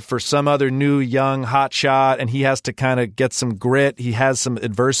aside for some other new, young, hot shot, and he has to kind of get some grit. He has some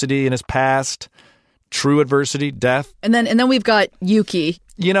adversity in his past. True adversity, death. And then we've got Yuki.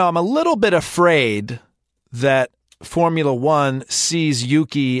 I'm a little bit afraid that Formula One sees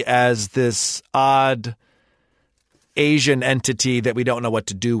Yuki as this odd Asian entity that we don't know what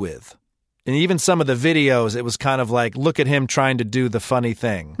to do with. And even some of the videos, it was kind of like, look at him trying to do the funny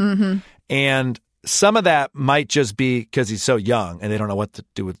thing. Mm-hmm. And some of that might just be because he's so young and they don't know what to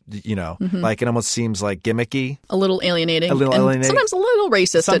do with, like it almost seems like gimmicky. A little alienating. Sometimes a little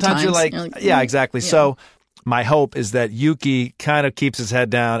racist sometimes at times. You're like, yeah, exactly. Yeah. So my hope is that Yuki kind of keeps his head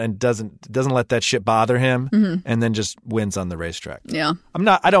down and doesn't let that shit bother him, and then just wins on the racetrack. Yeah.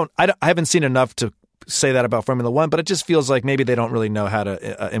 I haven't seen enough to say that about Formula One, but it just feels like maybe they don't really know how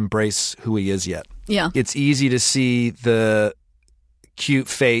to embrace who he is yet. Yeah. It's easy to see the cute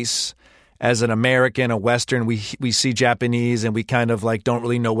face. As an American, a Western, we see Japanese and we kind of like don't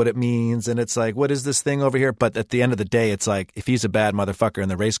really know what it means. And it's like, what is this thing over here? But at the end of the day, it's like, if he's a bad motherfucker in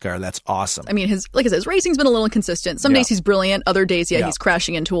the race car, that's awesome. I mean, his racing's been a little inconsistent. Some days he's brilliant. Other days, he's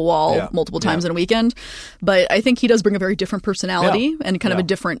crashing into a wall multiple times in a weekend. But I think he does bring a very different personality and kind of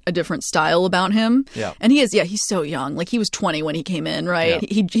a different style about him. Yeah. And he's so young. Like he was 20 when he came in, right?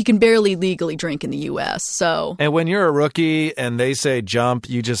 Yeah. He can barely legally drink in the U.S. So. And when you're a rookie and they say jump,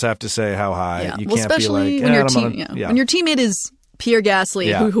 you just have to say how high. Yeah. You well, can't especially be like, when your teammate is Pierre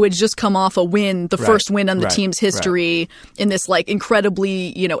Gasly, who had just come off a win, the first win on the team's history in this like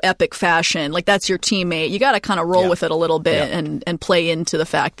incredibly, epic fashion. Like that's your teammate. You got to kind of roll with it a little bit and play into the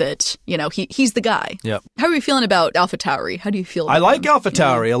fact that, he's the guy. Yep. How are you feeling about AlphaTauri? How do you feel about I like him?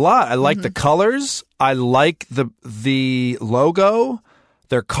 AlphaTauri a lot. I like the colors. I like the logo.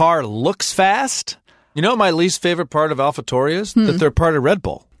 Their car looks fast. You know what my least favorite part of AlphaTauri is? That they're part of Red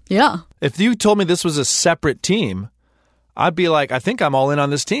Bull. Yeah. If you told me this was a separate team, I'd be like, I think I'm all in on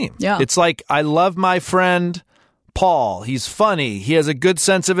this team. Yeah. It's like, I love my friend Paul. He's funny. He has a good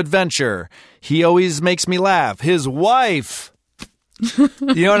sense of adventure. He always makes me laugh. His wife. You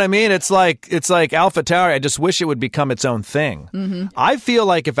know what I mean? It's like AlphaTauri. I just wish it would become its own thing. Mm-hmm. I feel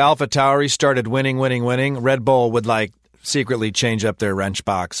like if AlphaTauri started winning, Red Bull would like secretly change up their wrench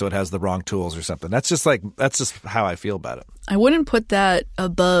box so it has the wrong tools or something. That's just how I feel about it. I wouldn't put that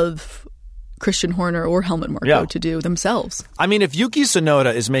above Christian Horner or Helmut Marko to do themselves. I mean, if Yuki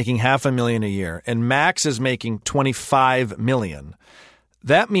Tsunoda is making $500,000 a year and Max is making $25 million,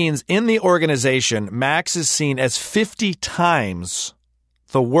 that means in the organization, Max is seen as 50 times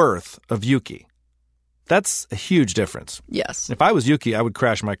the worth of Yuki. That's a huge difference. Yes. If I was Yuki, I would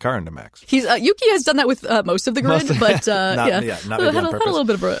crash my car into Max. Yuki has done that with most of the grid, but not had a little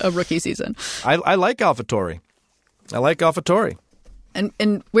bit of a rookie season. I like AlphaTauri.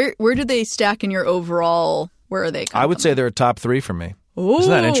 And where do they stack in your overall? Where are they? I would say they're a top 3 for me. Ooh,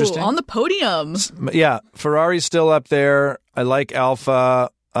 isn't that interesting? On the podium. Yeah, Ferrari's still up there. I like Alpha.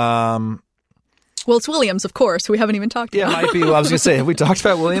 Well, it's Williams, of course, who we haven't even talked about. Yeah, it might be. Well, I was going to say, have we talked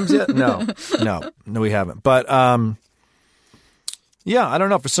about Williams yet? No, we haven't. But yeah, I don't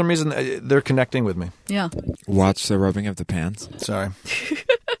know. For some reason, they're connecting with me. Yeah. Watch the rubbing of the pants. Sorry.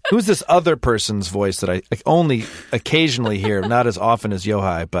 Who's this other person's voice that I only occasionally hear, not as often as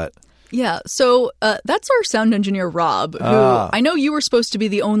Yohai, but... Yeah, so that's our sound engineer, Rob, who I know you were supposed to be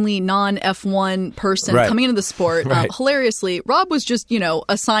the only non-F1 person coming into the sport. Hilariously, Rob was just,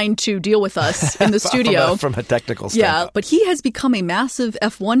 assigned to deal with us in the studio. From a technical standpoint. Yeah, but he has become a massive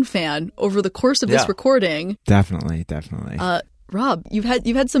F1 fan over the course of this recording. Definitely. Rob, you've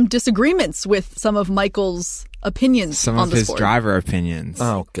had some disagreements with some of Michael's opinions on the sport. Some of his driver opinions.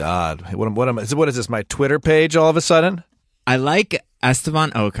 Oh, God. What is this, my Twitter page all of a sudden? I like Esteban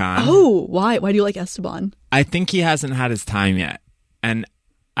Ocon. Oh, why? Why do you like Esteban? I think he hasn't had his time yet. And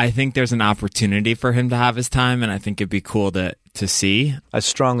I think there's an opportunity for him to have his time, and I think it'd be cool to see. I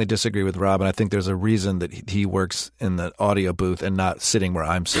strongly disagree with Rob, and I think there's a reason that he works in the audio booth and not sitting where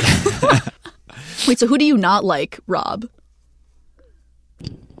I'm sitting. Wait, so who do you not like, Rob?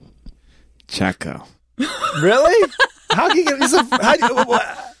 Checo. Really?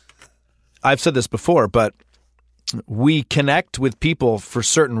 I've said this before, but we connect with people for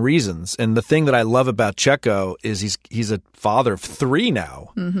certain reasons. And the thing that I love about Checo is he's a father of 3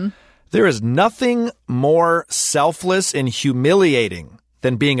 now. Mm-hmm. There is nothing more selfless and humiliating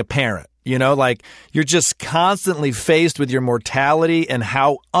than being a parent. You're just constantly faced with your mortality and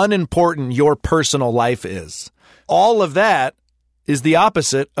how unimportant your personal life is. All of that is the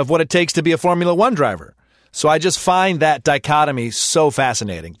opposite of what it takes to be a Formula One driver. So I just find that dichotomy so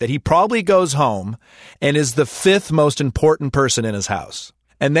fascinating that he probably goes home and is the 5th most important person in his house.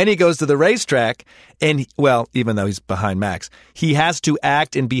 And then he goes to the racetrack and, even though he's behind Max, he has to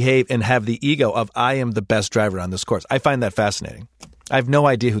act and behave and have the ego of, I am the best driver on this course. I find that fascinating. I have no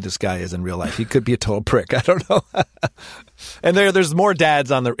idea who this guy is in real life. He could be a total prick. I don't know. And there's more dads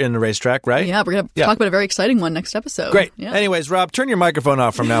in the racetrack, right? Yeah, we're going to talk about a very exciting one next episode. Great. Yeah. Anyways, Rob, turn your microphone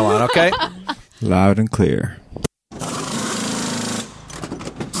off from now on, okay? Loud and clear.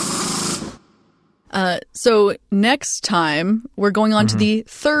 So next time, we're going on to the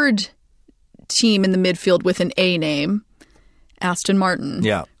 3rd team in the midfield with an A name, Aston Martin.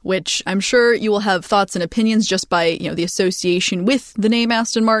 Yeah. Which I'm sure you will have thoughts and opinions just by, the association with the name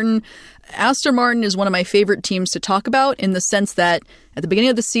Aston Martin. Aston Martin is one of my favorite teams to talk about in the sense that at the beginning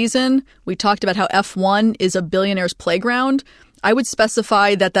of the season, we talked about how F1 is a billionaire's playground. I would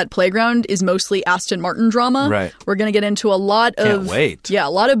specify that playground is mostly Aston Martin drama. Right. We're going to get into a lot of... Can't wait. Yeah,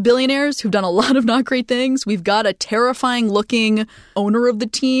 a lot of billionaires who've done a lot of not great things. We've got a terrifying-looking owner of the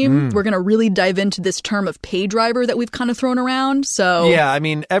team. We're going to really dive into this term of pay driver that we've kind of thrown around. So yeah, I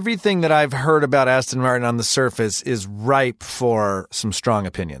mean, everything that I've heard about Aston Martin on the surface is ripe for some strong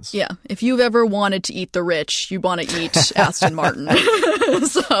opinions. Yeah, if you've ever wanted to eat the rich, you want to eat Aston Martin.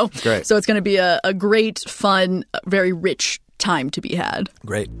 Great. So it's going to be a great, fun, very rich time to be had.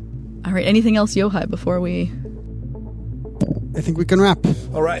 Great. All right. Anything else, Yohai, before we... I think we can wrap.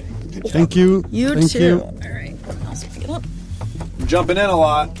 All right. Thank you. Thank too. you. All right. I'll pick it up. I'm jumping in a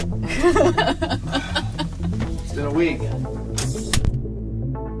lot. It's been a week.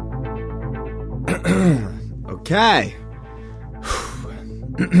 Okay.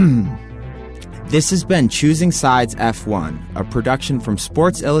 This has been Choosing Sides F1, a production from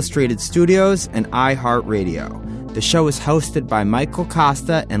Sports Illustrated Studios and iHeartRadio. The show is hosted by Michael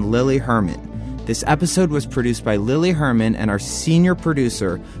Costa and Lily Herman. This episode was produced by Lily Herman and our senior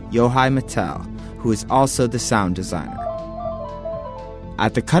producer, Yohai Mattel, who is also the sound designer.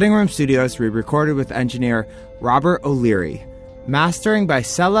 At the Cutting Room Studios, we recorded with engineer Robert O'Leary. Mastering by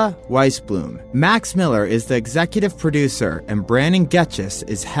Sella Weisblum. Max Miller is the executive producer, and Brandon Getchis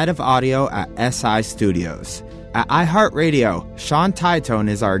is head of audio at SI Studios. At iHeartRadio, Sean Titone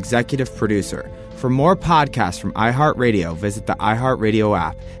is our executive producer. For more podcasts from iHeartRadio, visit the iHeartRadio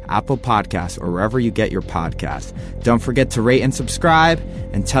app, Apple Podcasts, or wherever you get your podcasts. Don't forget to rate and subscribe,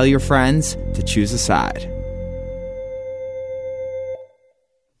 and tell your friends to choose a side.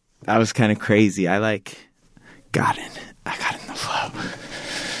 that was kind of crazy. I got in the flow.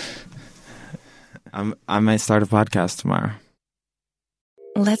 I might start a podcast tomorrow.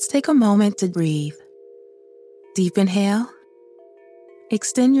 Let's take a moment to breathe. Deep inhale.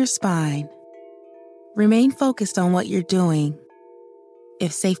 Extend your spine. Remain focused on what you're doing.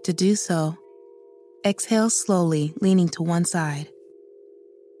 If safe to do so, exhale slowly, leaning to one side.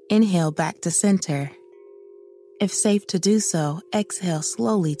 Inhale back to center. If safe to do so, exhale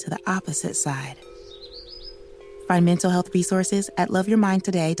slowly to the opposite side. Find mental health resources at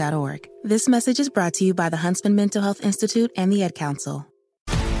loveyourmindtoday.org. This message is brought to you by the Huntsman Mental Health Institute and the Ad Council.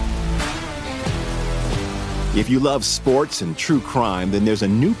 If you love sports and true crime, then there's a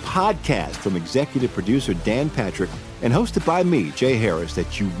new podcast from executive producer Dan Patrick and hosted by me, Jay Harris,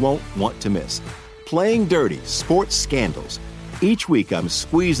 that you won't want to miss. Playing Dirty: Sports Scandals. Each week, I'm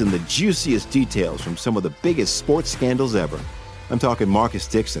squeezing the juiciest details from some of the biggest sports scandals ever. I'm talking Marcus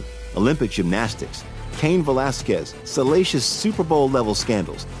Dixon, Olympic gymnastics, Cain Velasquez, salacious Super Bowl-level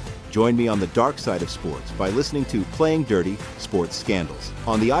scandals. Join me on the dark side of sports by listening to Playing Dirty: Sports Scandals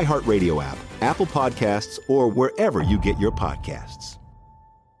on the iHeartRadio app, Apple Podcasts, or wherever you get your podcasts.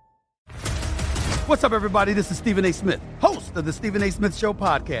 What's up, everybody? This is Stephen A. Smith, host of the Stephen A. Smith Show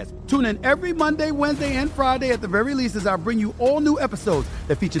podcast. Tune in every Monday, Wednesday, and Friday at the very least as I bring you all new episodes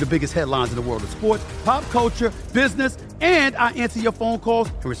that feature the biggest headlines in the world of sports, pop culture, business, and I answer your phone calls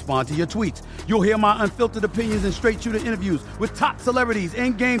and respond to your tweets. You'll hear my unfiltered opinions and straight-shooter interviews with top celebrities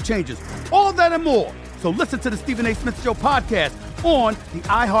and game changers. All that and more. So listen to the Stephen A. Smith Show podcast on the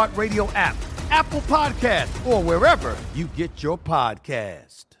iHeartRadio app, Apple Podcasts, or wherever you get your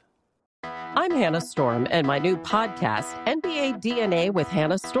podcast. I'm Hannah Storm, and my new podcast, NBA DNA with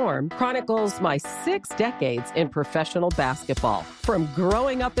Hannah Storm, chronicles my 6 decades in professional basketball. From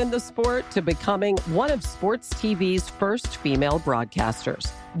growing up in the sport to becoming one of sports TV's first female broadcasters.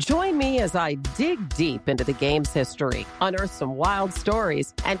 Join me as I dig deep into the game's history, unearth some wild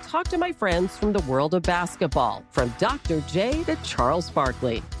stories, and talk to my friends from the world of basketball, from Dr. J to Charles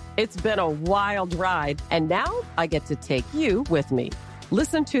Barkley. It's been a wild ride, and now I get to take you with me.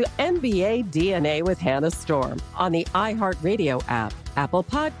 Listen to NBA DNA with Hannah Storm on the iHeartRadio app, Apple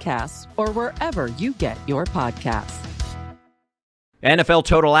Podcasts, or wherever you get your podcasts. NFL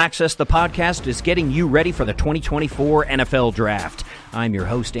Total Access, the podcast, is getting you ready for the 2024 NFL Draft. I'm your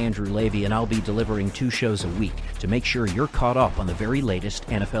host, Andrew Levy, and I'll be delivering 2 shows a week to make sure you're caught up on the very latest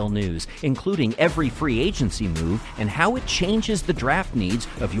NFL news, including every free agency move and how it changes the draft needs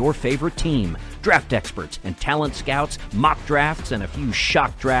of your favorite team. Draft experts and talent scouts, mock drafts, and a few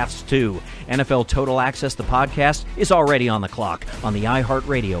shock drafts, too. NFL Total Access, the podcast, is already on the clock on the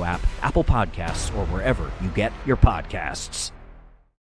iHeartRadio app, Apple Podcasts, or wherever you get your podcasts.